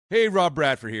Hey, Rob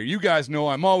Bradford here. You guys know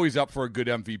I'm always up for a good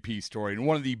MVP story, and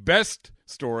one of the best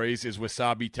stories is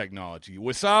Wasabi Technology.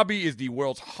 Wasabi is the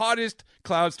world's hottest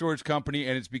cloud storage company,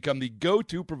 and it's become the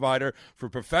go-to provider for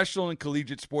professional and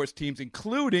collegiate sports teams,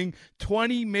 including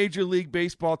 20 Major League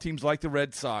Baseball teams like the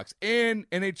Red Sox and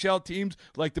NHL teams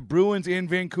like the Bruins and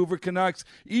Vancouver Canucks.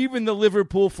 Even the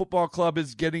Liverpool Football Club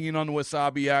is getting in on the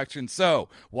Wasabi action. So,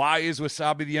 why is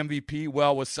Wasabi the MVP?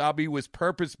 Well, Wasabi was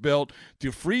purpose-built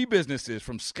to free businesses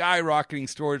from skyrocketing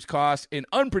storage costs and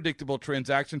unpredictable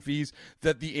transaction fees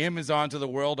that the Amazons of the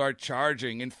world are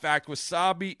charging. In fact,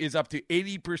 Wasabi is up to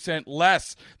 80%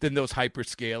 less than those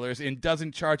hyperscalers and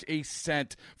doesn't charge a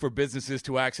cent for businesses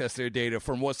to access their data.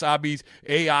 From Wasabi's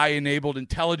AI-enabled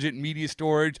intelligent media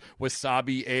storage,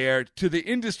 Wasabi Air, to the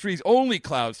industry's only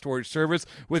cloud storage service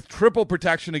with triple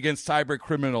protection against cyber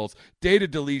criminals, data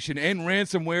deletion, and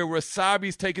ransomware,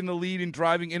 Wasabi's taken the lead in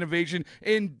driving innovation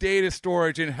in data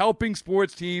storage and helping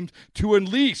sports teams to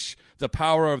unleash the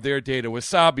power of their data.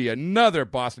 Wasabi, another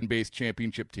Boston-based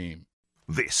championship team.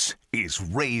 This is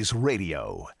Rays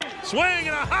Radio. Swing and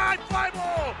a high fly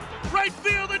ball. Right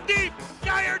field and deep.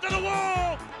 Geyer to the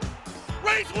wall.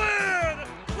 Rays win!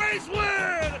 Rays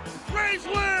win! Rays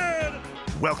win!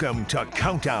 Welcome to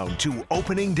Countdown to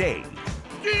Opening Day.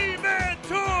 G-Man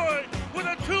Toy with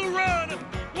a 2-run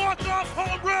walk-off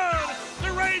home run.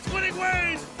 The Rays winning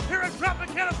ways here at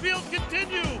Tropicana Field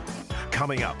continue.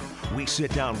 Coming up, we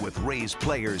sit down with Rays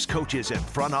players, coaches, and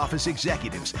front office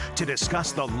executives to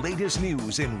discuss the latest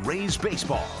news in Rays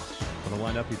baseball. On the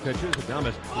lineup, he pitches.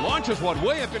 Adames launches one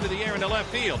way up into the air into left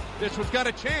field. This one's got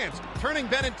a chance. Turning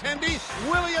Benintendi,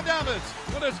 Willy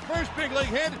Adames with his first big league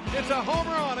hit. It's a home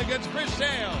run against Chris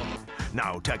Sale.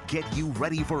 Now, to get you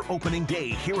ready for opening day,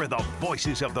 here are the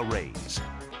voices of the Rays.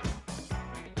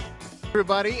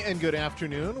 Everybody, and good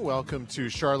afternoon. Welcome to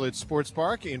Charlotte Sports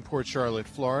Park in Port Charlotte,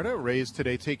 Florida. Rays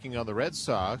today taking on the Red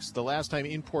Sox. The last time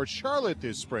in Port Charlotte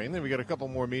this spring. Then we got a couple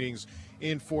more meetings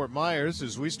in Fort Myers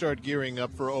as we start gearing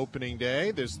up for opening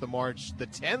day. This is the March the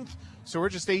 10th, so we're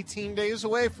just 18 days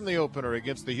away from the opener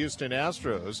against the Houston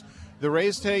Astros. The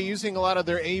Rays today using a lot of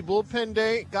their A bullpen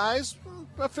day guys.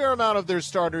 A fair amount of their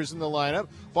starters in the lineup.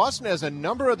 Boston has a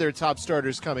number of their top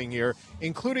starters coming here,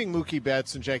 including Mookie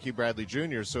Betts and Jackie Bradley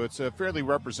Jr., so it's a fairly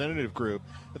representative group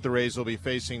that the Rays will be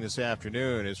facing this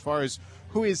afternoon. As far as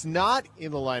who is not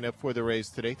in the lineup for the Rays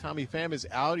today, Tommy Pham is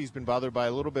out. He's been bothered by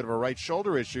a little bit of a right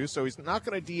shoulder issue, so he's not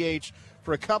going to DH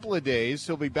for a couple of days.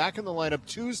 He'll be back in the lineup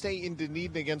Tuesday in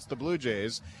Dunedin against the Blue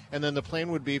Jays, and then the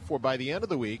plan would be for, by the end of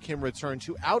the week, him return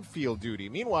to outfield duty.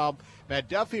 Meanwhile, Matt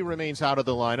Duffy remains out of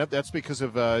the lineup. That's because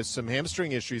of some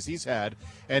hamstring issues he's had,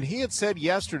 and he had said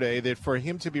yesterday that for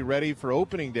him to be ready for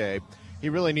opening day, he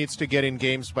really needs to get in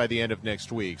games by the end of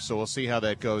next week. So we'll see how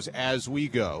that goes as we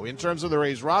go. In terms of the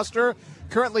Rays roster,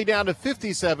 currently down to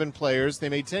 57 players. They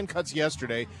made 10 cuts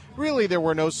yesterday. Really, there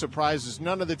were no surprises.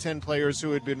 None of the 10 players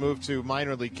who had been moved to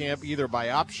minor league camp, either by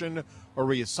option or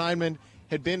reassignment,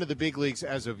 had been to the big leagues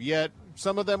as of yet.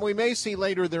 Some of them we may see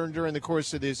later during the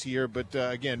course of this year, but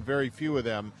again, very few of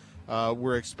them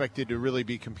were expected to really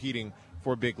be competing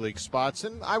for big league spots.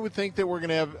 And I would think that we're going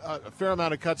to have a fair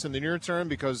amount of cuts in the near term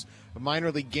because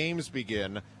minor league games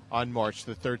begin on March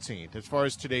the 13th. As far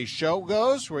as today's show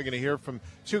goes, we're going to hear from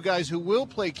two guys who will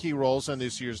play key roles on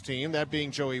this year's team, that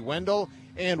being Joey Wendle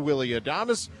and Willy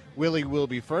Adames. Willie will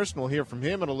be first, and we'll hear from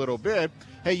him in a little bit.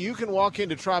 Hey, you can walk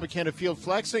into Tropicana Field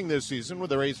flexing this season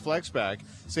with the Rays Flex Pack.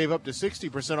 Save up to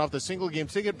 60% off the single-game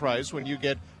ticket price when you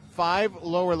get 5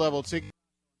 lower-level tickets.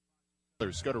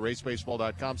 Go to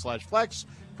raysbaseball.com/flex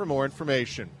for more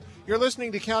information. You're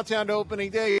listening to Countdown to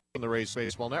Opening Day on the Rays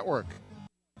Baseball Network.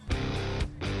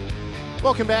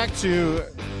 Welcome back to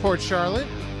Port Charlotte.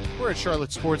 We're at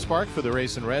Charlotte Sports Park for the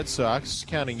Rays and Red Sox,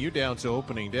 counting you down to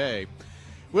opening day.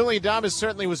 Willy Adames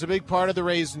certainly was a big part of the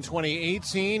Rays in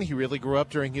 2018. He really grew up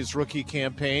during his rookie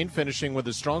campaign, finishing with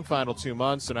a strong final 2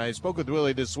 months. And I spoke with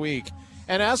Willy this week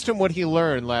and asked him what he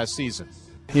learned last season.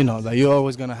 You know, that you're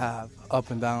always going to have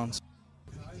up and downs.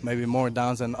 Maybe more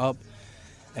downs than up,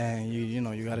 and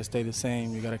you got to stay the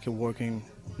same. You got to keep working,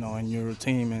 in your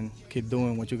team and keep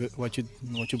doing what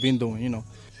you've been doing.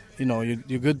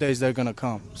 Your good days they're gonna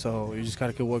come. So you just got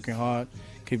to keep working hard,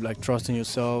 keep trusting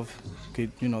yourself,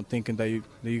 keep thinking that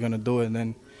you're gonna do it, and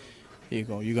then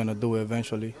you're gonna do it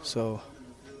eventually. So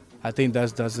I think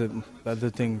that's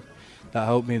the thing that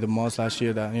helped me the most last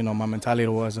year. That my mentality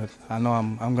was that I know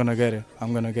I'm gonna get it.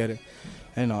 I'm gonna get it.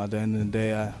 At the end of the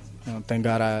day, thank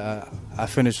God I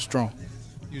finished strong.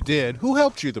 You did. Who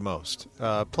helped you the most?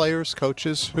 Players,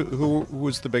 coaches? Who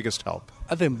was the biggest help?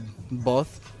 I think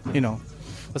both,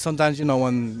 But sometimes,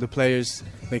 when the players,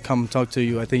 they come talk to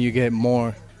you, I think you get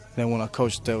more than when a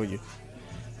coach tells you.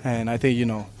 And I think,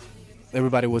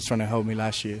 everybody was trying to help me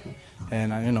last year.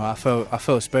 And, I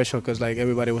felt special because, like,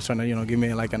 everybody was trying to, give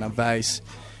me, like, an advice.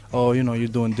 Oh, you're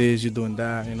doing this, you're doing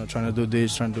that, trying to do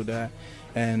this, trying to do that.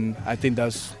 And I think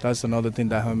that's another thing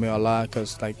that helped me a lot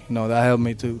because, like, that helped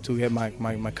me to get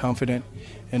my confidence,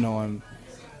 and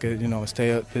get,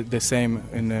 stay the same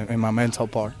in my mental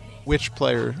part. Which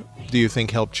player do you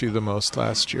think helped you the most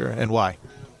last year, and why?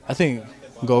 I think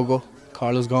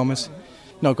Carlos Gomez.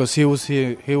 No, because he was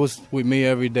here. He was with me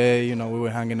every day. We were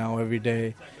hanging out every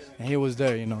day, and he was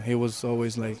there. He was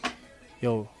always like,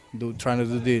 "Yo, dude, trying to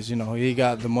do this." He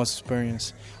got the most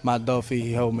experience. Matt Duffy,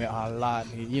 he helped me a lot.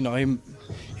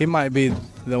 He might be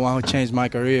the one who changed my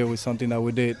career with something that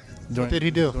we did. What did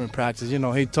he do? During practice?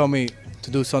 He told me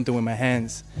to do something with my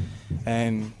hands,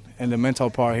 and the mental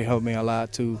part, he helped me a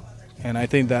lot too. And I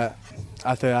think that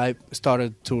after I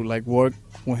started to like work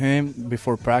with him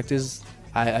before practice,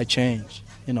 I changed.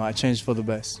 I changed for the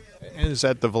best. And is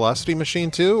that the velocity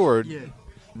machine too, or? Yeah.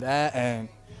 That, and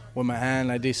with my hand,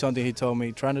 I did something he told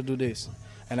me, trying to do this.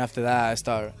 And after that, I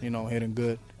started, hitting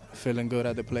good, feeling good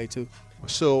at the plate too.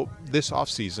 So this off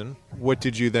season, what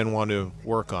did you then want to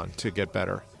work on to get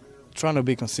better? Trying to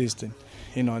be consistent.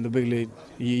 In the big league,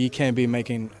 you can't be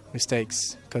making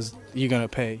mistakes because you're going to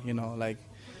pay, like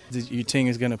your team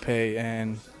is going to pay.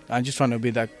 And I'm just trying to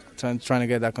be trying to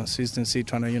get that consistency,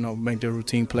 trying to, make the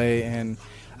routine play. And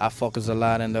I focus a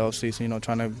lot in the offseason,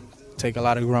 trying to take a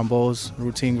lot of ground balls,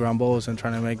 routine ground balls, and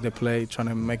trying to make the play, trying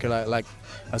to make it like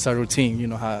as a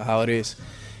routine, how it is.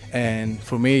 And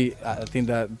for me, I think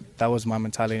that was my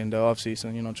mentality in the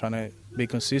offseason, trying to be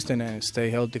consistent and stay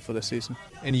healthy for the season.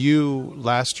 And you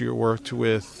last year worked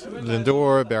with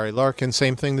Lindor, Barry Larkin,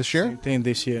 same thing this year? Same thing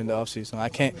this year in the offseason.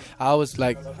 I was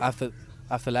like,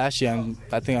 after last year,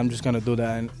 I think I'm just going to do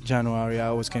that in January. I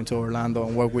always came to Orlando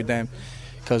and work with them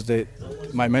because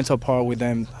my mental part with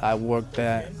them, I worked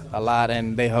that a lot,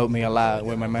 and they helped me a lot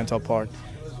with my mental part.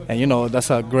 And, that's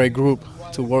a great group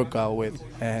to work out with.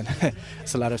 And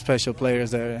it's a lot of special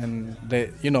players there. And,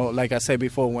 they, like I said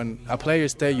before, when a player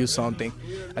tells you something,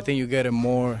 I think you get it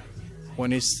more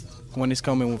when it's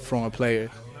coming from a player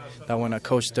than when a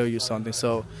coach tells you something.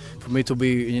 So for me to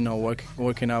be,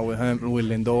 working out with him, with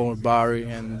Lindor, Barry,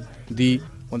 and D,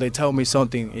 when they tell me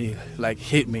something, it like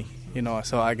hit me,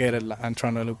 so I get it. I'm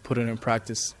trying to put it in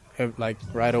practice like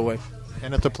right away.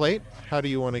 And at the plate, how do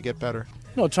you want to get better?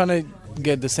 Trying to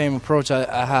get the same approach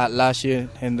I had last year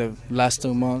in the last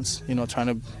 2 months,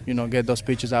 trying to, get those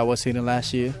pitches I was hitting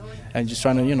last year and just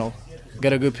trying to,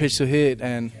 get a good pitch to hit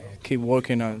and keep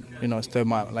working on,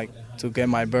 to get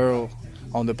my barrel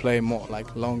on the play more,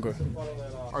 longer.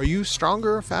 Are you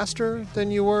stronger, faster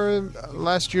than you were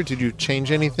last year? Did you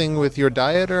change anything with your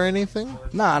diet or anything?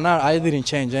 Nah, I didn't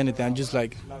change anything. I'm just,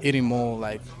 eating more,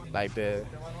 like the...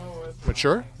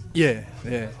 Mature? Yeah,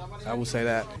 I would say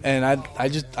that. And I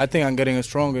think I'm getting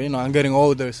stronger. I'm getting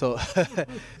older, so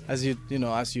as you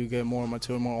get more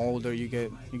mature, more older, you're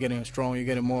getting strong, you're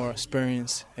getting more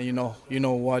experience, and you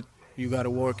know what you got to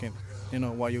work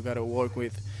in, what you got to work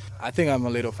with. I think I'm a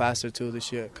little faster too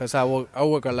this year because I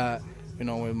work a lot,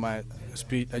 with my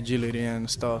speed, agility, and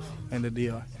stuff in the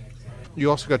DR. You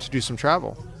also got to do some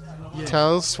travel. Yeah.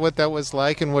 Tell us what that was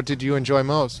like and what did you enjoy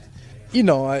most?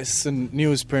 It's a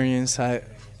new experience. I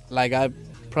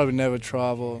probably never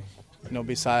traveled,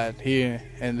 beside here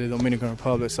in the Dominican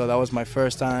Republic. So that was my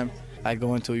first time.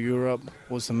 Going to Europe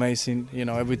was amazing.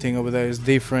 Everything over there is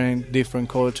different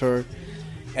culture.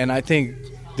 And I think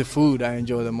the food I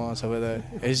enjoy the most over there.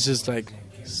 It's just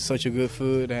such a good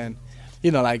food. And,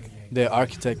 the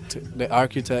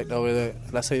architect over there,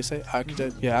 let's say you say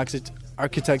architect. Yeah,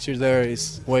 architecture there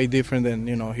is way different than,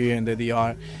 here in the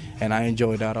DR. And I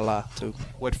enjoyed that a lot too.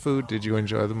 What food did you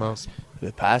enjoy the most?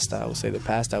 The pasta, I would say the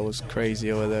pasta was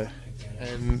crazy over there.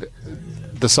 And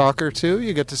the soccer too?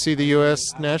 You get to see the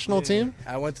U.S. national team?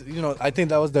 I went to, I think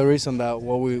that was the reason that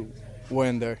why we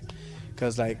went there.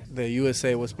 Because the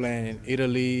USA was playing in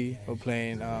Italy, or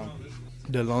playing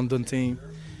the London team.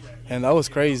 And that was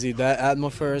crazy. That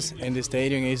atmosphere in the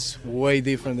stadium is way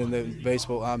different than the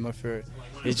baseball atmosphere.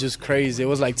 It's just crazy. It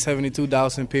was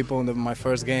 72,000 people in my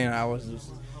first game. And I was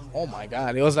just, oh my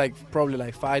God. It was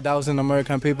probably 5,000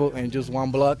 American people in just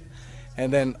one block.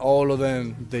 And then all of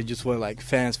them, they just were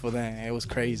fans for them. It was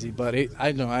crazy. But I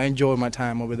enjoyed my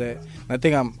time over there. I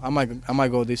think I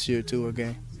might go this year too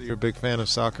again. So you're a big fan of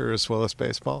soccer as well as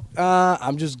baseball?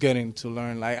 I'm just getting to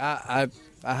learn.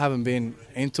 I haven't been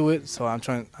into it, so I'm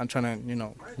trying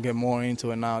to get more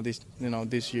into it now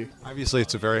this year. Obviously,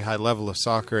 it's a very high level of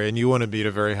soccer, and you want to be at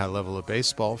a very high level of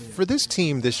baseball. For this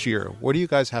team this year, what do you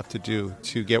guys have to do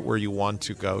to get where you want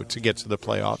to go, to get to the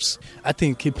playoffs? I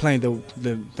think keep playing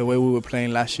the way we were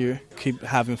playing last year. Keep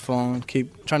having fun.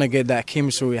 Keep trying to get that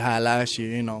chemistry we had last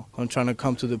year. I'm trying to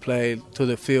come to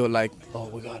the field like, oh,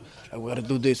 we got to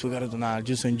do this, we got to do that.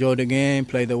 Just enjoy the game,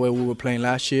 play the way we were playing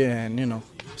last year, and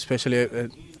especially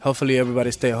hopefully everybody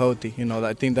stay healthy.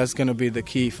 I think that's going to be the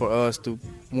key for us to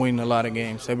win a lot of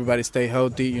games. Everybody stay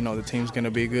healthy. The team's going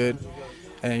to be good.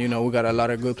 And, we got a lot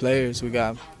of good players. We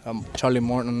got Charlie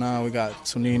Morton now. We got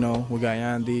Zunino. We got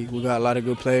Yandy. We got a lot of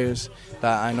good players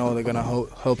that I know they're going to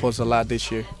help us a lot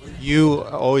this year. You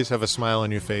always have a smile on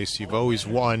your face. You've always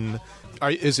won.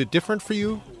 Is it different for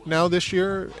you now this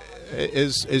year?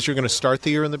 Is you're going to start the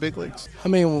year in the big leagues? I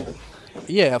mean,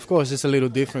 yeah, of course it's a little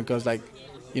different because, I'm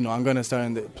going to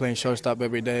start playing shortstop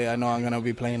every day. I know I'm going to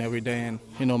be playing every day. And,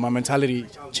 my mentality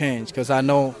changed because I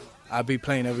know I'll be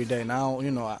playing every day. Now,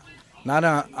 now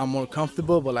that I'm more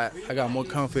comfortable, but I got more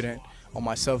confident on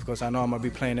myself because I know I'm going to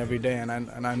be playing every day. And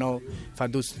I know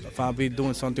if I'll be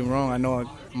doing something wrong, I know I'm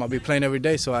going to be playing every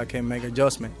day so I can make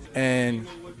adjustment. And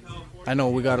I know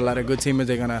we got a lot of good teammates.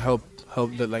 They're going to help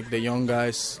the young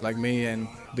guys like me and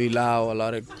Bilal, a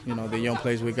lot of, the young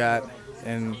players we got.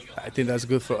 And I think that's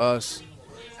good for us.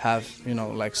 Have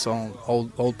some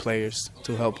old players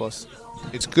to help us.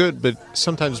 It's good, but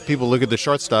sometimes people look at the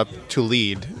shortstop to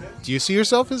lead. Do you see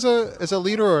yourself as a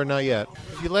leader or not yet?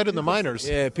 You led in the minors.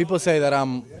 Yeah, people say that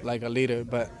I'm like a leader,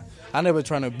 but I never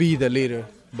trying to be the leader.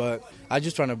 But I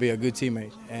just trying to be a good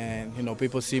teammate, and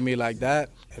people see me like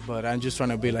that. But I'm just trying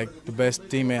to be like the best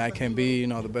teammate I can be.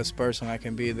 The best person I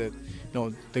can be. The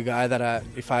guy that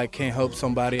if I can't help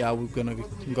somebody, I'm gonna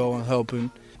go and help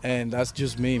him. And that's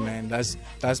just me, man. I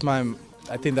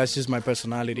think that's just my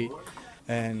personality.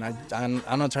 And I'm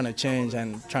not trying to change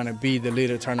and trying to be the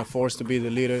leader, trying to force to be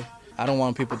the leader. I don't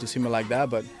want people to see me like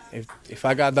that, but if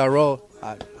I got that role,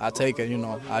 I take it,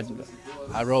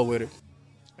 I roll with it.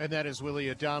 And that is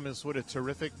Willy Adames. What a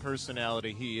terrific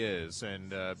personality he is, and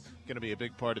going to be a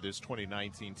big part of this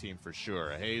 2019 team for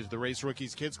sure. Hayes, the Race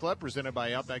Rookies Kids Club, presented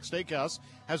by Outback Steakhouse,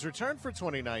 has returned for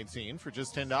 2019. For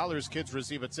just $10, kids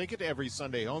receive a ticket to every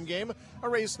Sunday home game, a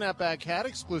Rays snapback hat,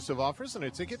 exclusive offers, and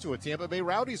a ticket to a Tampa Bay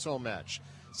Rowdies home match.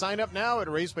 Sign up now at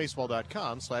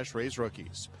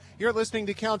RaysBaseball.com/RaysRookies. You're listening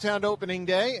to Countdown to Opening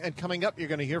Day, and coming up, you're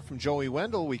going to hear from Joey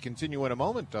Wendell. We continue in a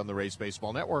moment on the Rays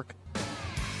Baseball Network.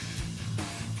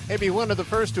 Hey, be one of the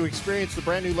first to experience the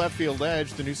brand new Left Field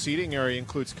Edge. The new seating area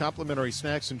includes complimentary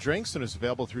snacks and drinks and is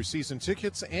available through season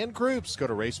tickets and groups. Go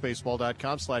to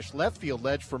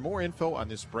RaceBaseball.com/leftfieldedge for more info on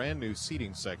this brand new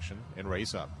seating section and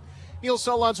Raise Up. Neil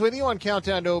Solondz with you on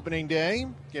Countdown to Opening Day,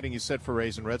 getting you set for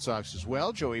Rays and Red Sox as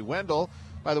well. Joey Wendell,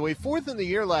 by the way, 4th in the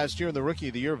year last year in the Rookie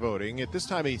of the Year voting. At this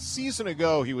time a season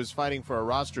ago, he was fighting for a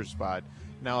roster spot.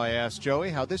 Now I ask Joey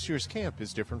how this year's camp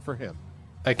is different for him.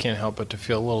 I can't help but to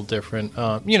feel a little different,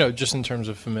 just in terms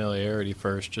of familiarity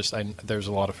first. There's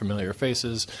a lot of familiar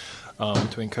faces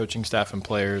between coaching staff and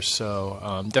players, so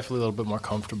definitely a little bit more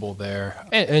comfortable there.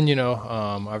 And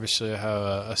obviously I have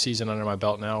a season under my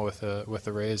belt now with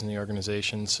the Rays and the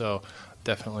organization, so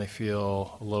definitely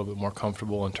feel a little bit more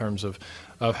comfortable in terms of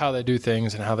how they do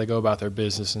things and how they go about their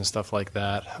business and stuff like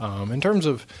that. In terms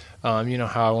of, how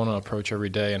I want to approach every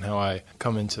day and how I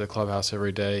come into the clubhouse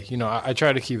every day, I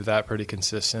try to keep that pretty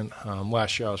consistent.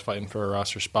 Last year I was fighting for a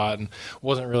roster spot and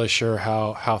wasn't really sure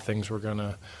how things were going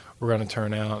to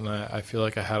turn out, and I feel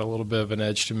like I had a little bit of an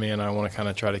edge to me, and I want to kind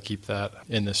of try to keep that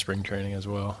in this spring training as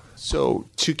well. So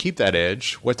to keep that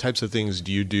edge, what types of things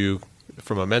do you do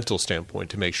from a mental standpoint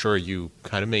to make sure you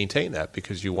kind of maintain that,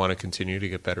 because you want to continue to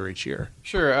get better each year?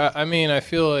 Sure. I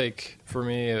feel like for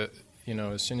me,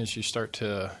 as soon as you start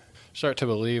to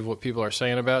believe what people are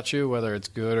saying about you, whether it's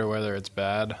good or whether it's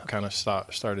bad, kind of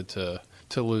started to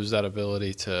lose that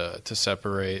ability to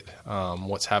separate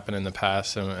what's happened in the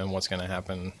past and what's going to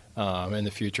happen in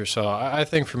the future. So I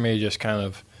think for me, just kind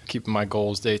of keeping my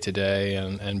goals day to day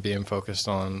and being focused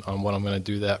on what I'm going to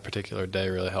do that particular day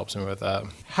really helps me with that.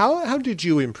 How did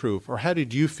you improve, or how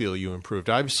did you feel you improved?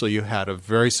 Obviously, you had a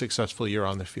very successful year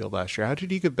on the field last year. How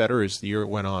did you get better as the year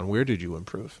went on? Where did you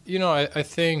improve? I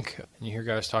think you hear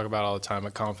guys talk about all the time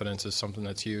that confidence is something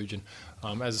that's huge. And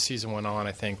as the season went on,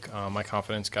 I think my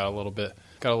confidence got a little bit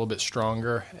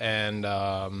stronger. And,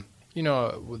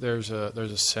 there's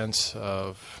a sense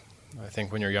of, I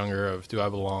think when you're younger, of do I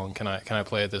belong? Can I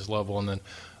play at this level? And then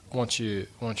once you're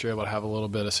able to have a little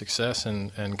bit of success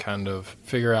and kind of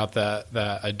figure out that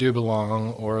I do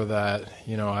belong, or that,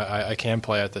 you know, I can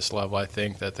play at this level, I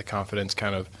think that the confidence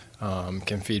kind of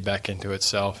can feed back into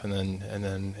itself, and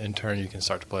then in turn you can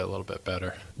start to play a little bit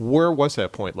better. Where was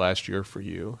that point last year for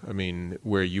you? I mean,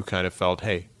 where you kind of felt,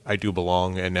 hey, I do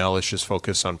belong, and now let's just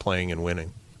focus on playing and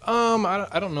winning?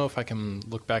 I don't know if I can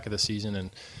look back at the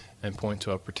season and point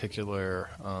to a particular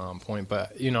point,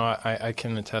 but you know, I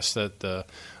can attest that the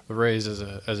Rays as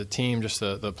a team, just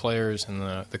the players and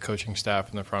the coaching staff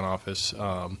and the front office,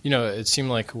 you know, it seemed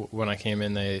like when I came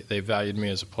in, they valued me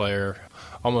as a player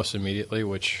almost immediately,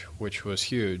 which was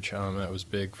huge. That was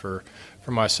big for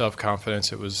my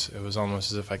self-confidence. It was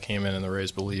almost as if I came in and the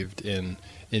Rays believed in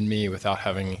me without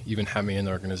having me in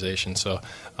the organization. So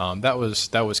that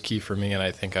was key for me, and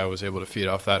I think I was able to feed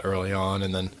off that early on,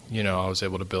 and then, you know, I was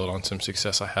able to build on some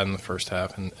success I had in the first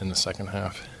half and in the second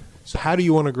half. So how do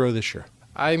you want to grow this year?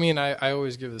 I mean, I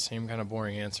always give the same kind of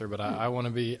boring answer, but I want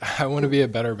to be a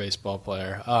better baseball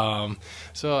player.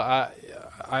 So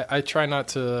I try not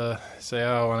to say,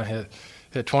 oh, I want to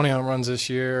hit 20 home runs this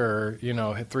year, or, you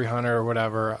know, hit 300 or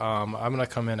whatever. I'm going to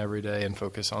come in every day and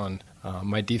focus on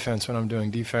my defense when I'm doing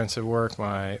defensive work,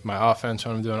 my offense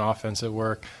when I'm doing offensive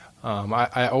work.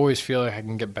 I always feel like I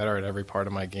can get better at every part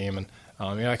of my game, and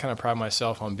you know, I kind of pride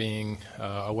myself on being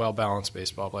a well-balanced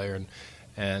baseball player,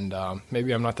 and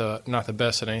maybe I'm not the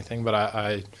best at anything, but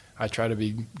I try to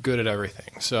be good at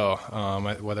everything. So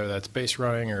whether that's base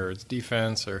running or it's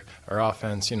defense or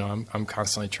offense, you know, I'm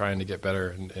constantly trying to get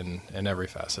better in every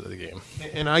facet of the game.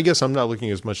 And I guess I'm not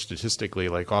looking as much statistically,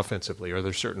 like offensively. Are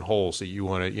there certain holes that you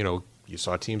want to, you know, you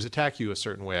saw teams attack you a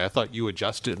certain way? I thought you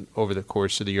adjusted over the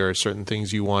course of the year. Certain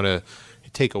things you want to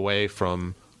take away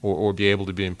from or be able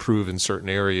to be improved in certain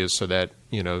areas so that,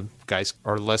 you know, guys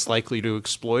are less likely to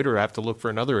exploit or have to look for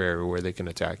another area where they can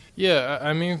attack. Yeah,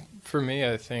 I mean, for me,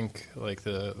 I think like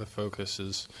the focus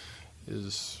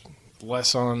is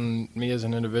less on me as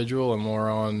an individual and more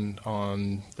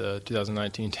on the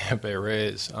 2019 Tampa Bay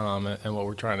Rays and what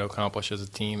we're trying to accomplish as a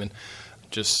team. And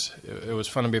just it was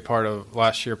fun to be a part of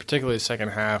last year, particularly the second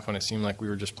half when it seemed like we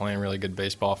were just playing really good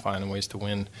baseball, finding ways to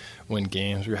win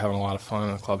games. We were having a lot of fun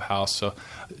in the clubhouse. So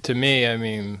to me, I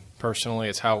mean, personally,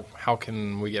 it's how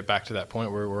can we get back to that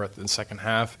point where we're at the second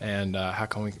half, and how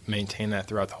can we maintain that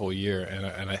throughout the whole year?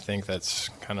 And I think that's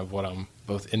kind of what I'm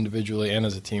both individually and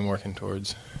as a team working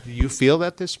towards. Do you feel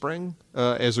that this spring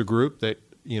as a group that,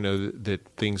 you know, that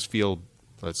things feel,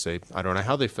 let's say, I don't know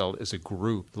how they felt as a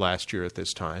group last year at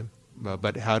this time,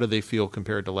 but how do they feel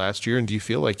compared to last year? And do you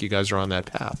feel like you guys are on that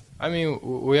path? I mean,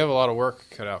 we have a lot of work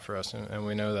cut out for us, and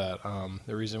we know that.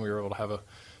 The reason we were able to have a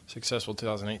successful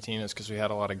 2018 is because we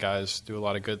had a lot of guys do a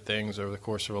lot of good things over the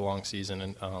course of a long season.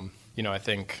 And, you know, I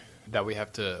think that we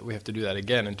have to do that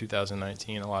again in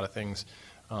 2019. A lot of things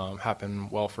happened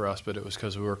well for us, but it was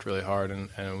because we worked really hard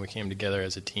and we came together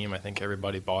as a team. I think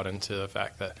everybody bought into the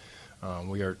fact that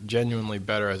we are genuinely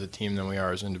better as a team than we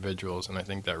are as individuals, and I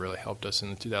think that really helped us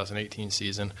in the 2018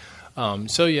 season.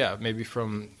 So yeah, maybe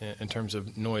in terms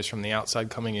of noise from the outside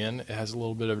coming in, it has a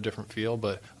little bit of a different feel,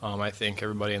 but I think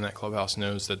everybody in that clubhouse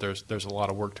knows that there's a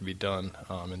lot of work to be done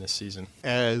in this season.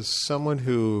 As someone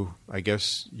who, I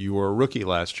guess you were a rookie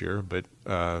last year, but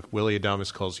Willy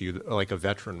Adames calls you like a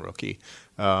veteran rookie.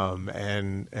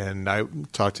 And I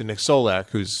talked to Nick Solak,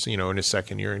 who's, you know, in his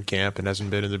second year in camp and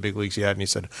hasn't been in the big leagues yet, and he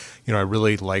said, you know, I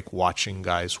really like watching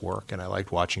guys work, and I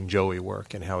liked watching Joey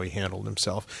work and how he handled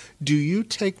himself. Do you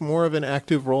take more of an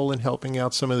active role in helping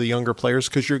out some of the younger players?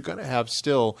 Because you're going to have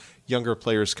still younger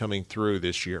players coming through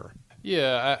this year.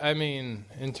 Yeah, I mean,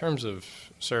 in terms of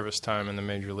service time in the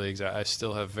major leagues, I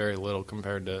still have very little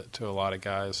compared to a lot of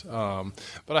guys.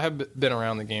 But I have been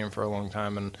around the game for a long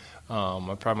time, and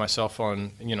I pride myself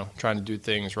on, you know, trying to do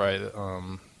things right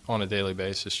on a daily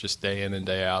basis, just day in and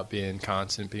day out, being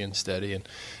constant, being steady,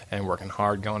 and working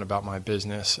hard, going about my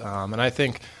business. And I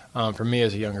think for me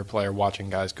as a younger player,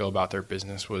 watching guys go about their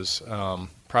business was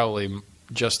probably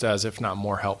just as, if not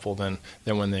more helpful than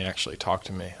when they actually talk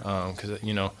to me. Because,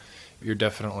 you know, you're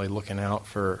definitely looking out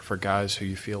for guys who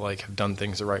you feel like have done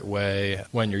things the right way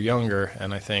when you're younger.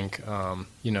 And I think,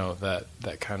 you know,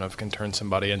 that kind of can turn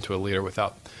somebody into a leader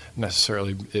without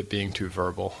necessarily it being too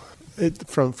verbal.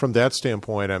 From that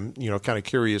standpoint, I'm, you know, kind of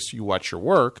curious. You watch your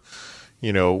work.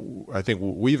 You know, I think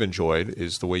what we've enjoyed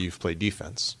is the way you've played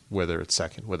defense, whether it's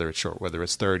second, whether it's short, whether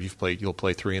it's third. You'll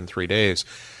play 3 in 3 days.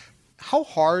 How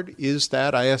hard is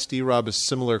that? I asked D-Rob a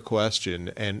similar question,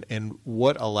 and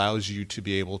what allows you to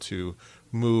be able to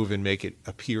move and make it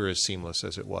appear as seamless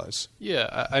as it was?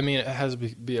 Yeah, I mean, it has to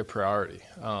be a priority.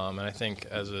 And I think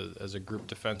as a group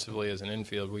defensively, as an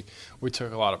infield, we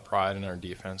took a lot of pride in our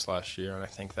defense last year, and I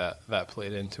think that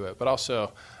played into it. But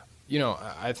also,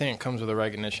 I think it comes with a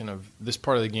recognition of this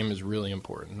part of the game is really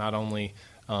important, not only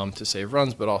to save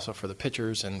runs, but also for the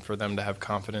pitchers and for them to have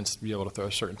confidence to be able to throw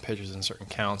certain pitches in certain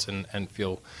counts and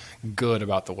feel good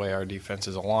about the way our defense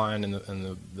is aligned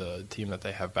and the team that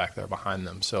they have back there behind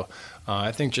them. So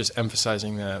I think just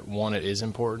emphasizing that, one, it is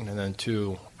important, and then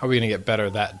two, how are we going to get better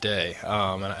that day?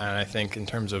 And I think in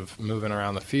terms of moving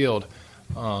around the field,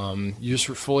 you just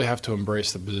fully have to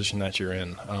embrace the position that you're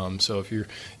in. So if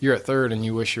you're at third and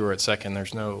you wish you were at second,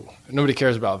 nobody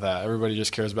cares about that. Everybody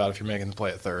just cares about if you're making the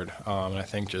play at third. And I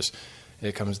think just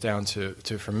it comes down to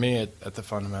for me at the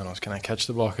fundamentals. Can I catch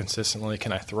the ball consistently?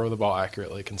 Can I throw the ball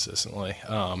accurately consistently?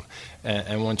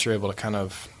 And once you're able to kind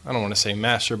of, I don't want to say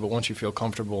master, but once you feel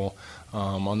comfortable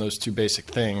on those two basic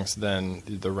things, then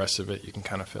the rest of it you can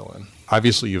kind of fill in.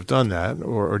 Obviously you've done that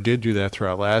or did do that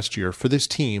throughout last year. For this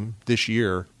team this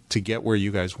year to get where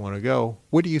you guys want to go,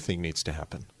 what do you think needs to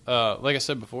happen? Like I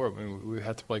said before, we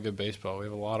have to play good baseball. We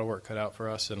have a lot of work cut out for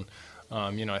us, and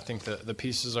I think the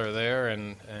pieces are there,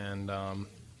 and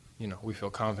we feel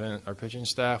confident. Our pitching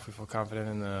staff, we feel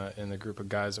confident in the group of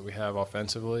guys that we have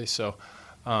offensively. So,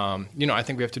 I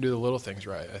think we have to do the little things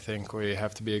right. I think we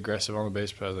have to be aggressive on the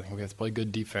base paths. I think we have to play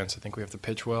good defense. I think we have to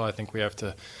pitch well. I think we have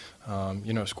to,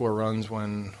 score runs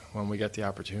when we get the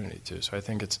opportunity to. So I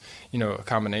think it's, a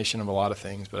combination of a lot of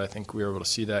things. But I think we were able to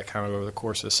see that kind of over the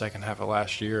course of the second half of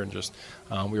last year, and just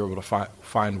we were able to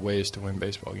find ways to win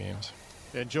baseball games.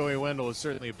 And Joey Wendle is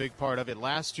certainly a big part of it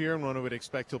last year, and one I would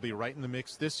expect he'll be right in the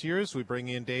mix this year as we bring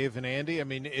in Dave and Andy. I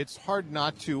mean, it's hard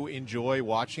not to enjoy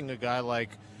watching a guy like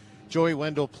Joey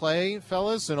Wendle play,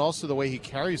 fellas, and also the way he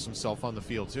carries himself on the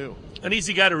field, too. An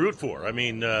easy guy to root for. I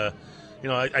mean,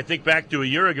 I think back to a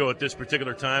year ago at this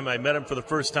particular time. I met him for the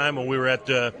first time when we were at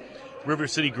River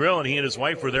City Grill, and he and his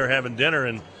wife were there having dinner,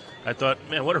 and I thought,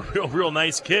 man, what a real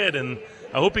nice kid, and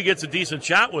I hope he gets a decent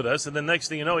shot with us. And then next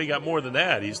thing you know, he got more than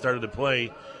that. He started to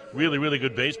play really, really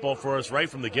good baseball for us right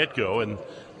from the get-go, and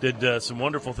did some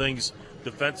wonderful things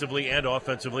defensively and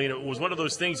offensively. And it was one of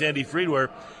those things, Andy Fried, where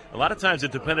a lot of times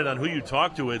it depended on who you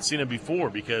talked to had seen him before,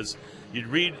 because you'd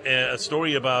read a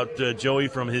story about Joey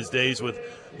from his days with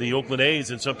the Oakland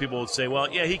A's, and some people would say, well,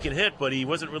 yeah, he can hit, but he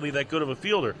wasn't really that good of a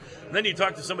fielder. And then you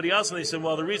talk to somebody else, and they said,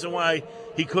 well, the reason why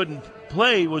he couldn't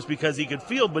play was because he could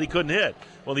field, but he couldn't hit.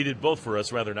 Well, he did both for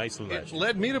us rather nicely last year. It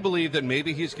led me to believe that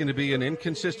maybe he's going to be an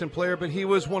inconsistent player, but he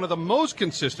was one of the most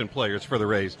consistent players for the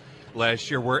Rays last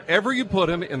year. Wherever you put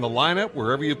him in the lineup,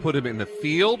 wherever you put him in the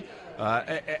field,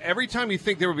 every time you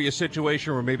think there would be a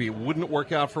situation where maybe it wouldn't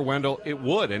work out for Wendle, it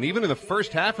would. And even in the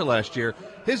first half of last year,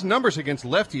 his numbers against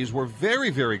lefties were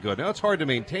very, very good. Now, it's hard to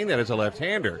maintain that as a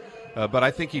left-hander, but I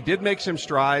think he did make some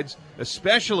strides,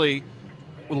 especially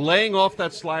laying off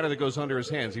that slider that goes under his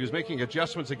hands. He was making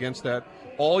adjustments against that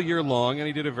all year long, and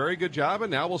he did a very good job,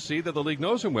 and now we'll see that the league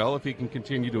knows him well if he can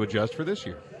continue to adjust for this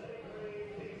year.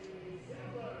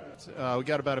 We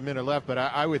got about a minute left, but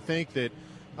I would think that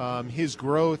his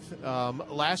growth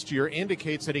last year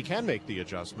indicates that he can make the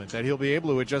adjustment, that he'll be able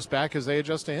to adjust back as they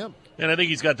adjust to him. And I think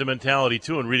he's got the mentality,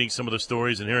 too, and reading some of the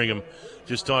stories and hearing him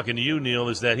just talking to you, Neil,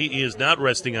 is that he is not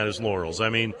resting on his laurels. I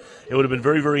mean, it would have been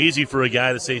very, very easy for a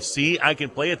guy to say, see, I can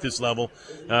play at this level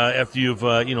after you've,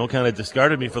 kind of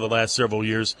discarded me for the last several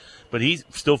years. But he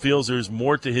still feels there's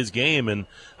more to his game. And,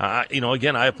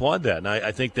 again, I applaud that. And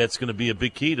I think that's going to be a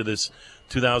big key to this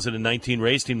 2019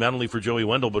 Rays team, not only for Joey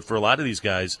Wendle, but for a lot of these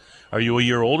guys. Are you a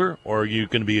year older, or are you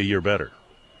going to be a year better?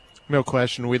 No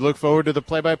question. We look forward to the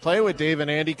play-by-play with Dave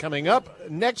and Andy coming up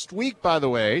next week, by the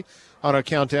way. On our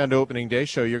Countdown to Opening Day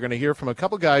show, you're going to hear from a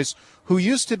couple guys who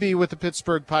used to be with the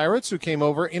Pittsburgh Pirates, who came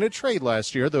over in a trade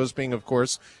last year, those being, of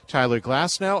course, Tyler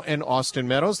Glasnow and Austin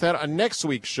Meadows. That on next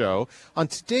week's show. On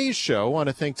today's show, I want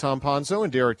to thank Tom Ponzo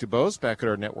and Derek DuBose back at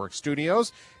our network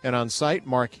studios, and on site,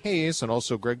 Mark Hayes and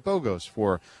also Greg Bogos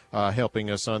for helping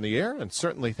us on the air, and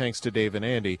certainly thanks to Dave and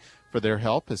Andy for their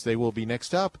help, as they will be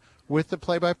next up with the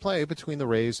play-by-play between the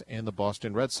Rays and the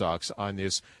Boston Red Sox on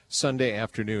this Sunday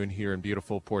afternoon here in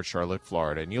beautiful Port Charlotte,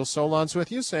 Florida. Neil Solondz with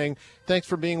you, saying thanks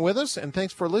for being with us and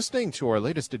thanks for listening to our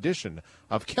latest edition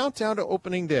of Countdown to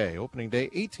Opening Day. Opening Day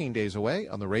 18 days away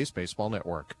on the Rays Baseball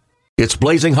Network. It's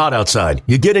blazing hot outside.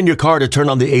 You get in your car to turn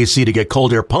on the AC to get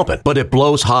cold air pumping, but it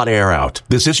blows hot air out.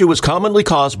 This issue is commonly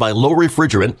caused by low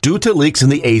refrigerant due to leaks in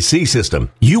the AC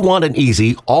system. You want an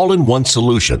easy, all-in-one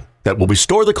solution. that will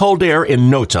restore the cold air in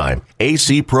no time.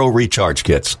 AC Pro Recharge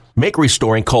Kits make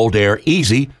restoring cold air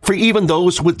easy for even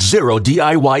those with zero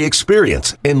DIY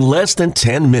experience in less than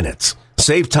 10 minutes.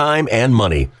 Save time and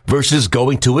money versus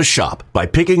going to a shop by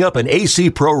picking up an AC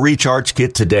Pro Recharge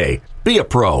Kit today. Be a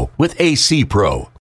pro with AC Pro.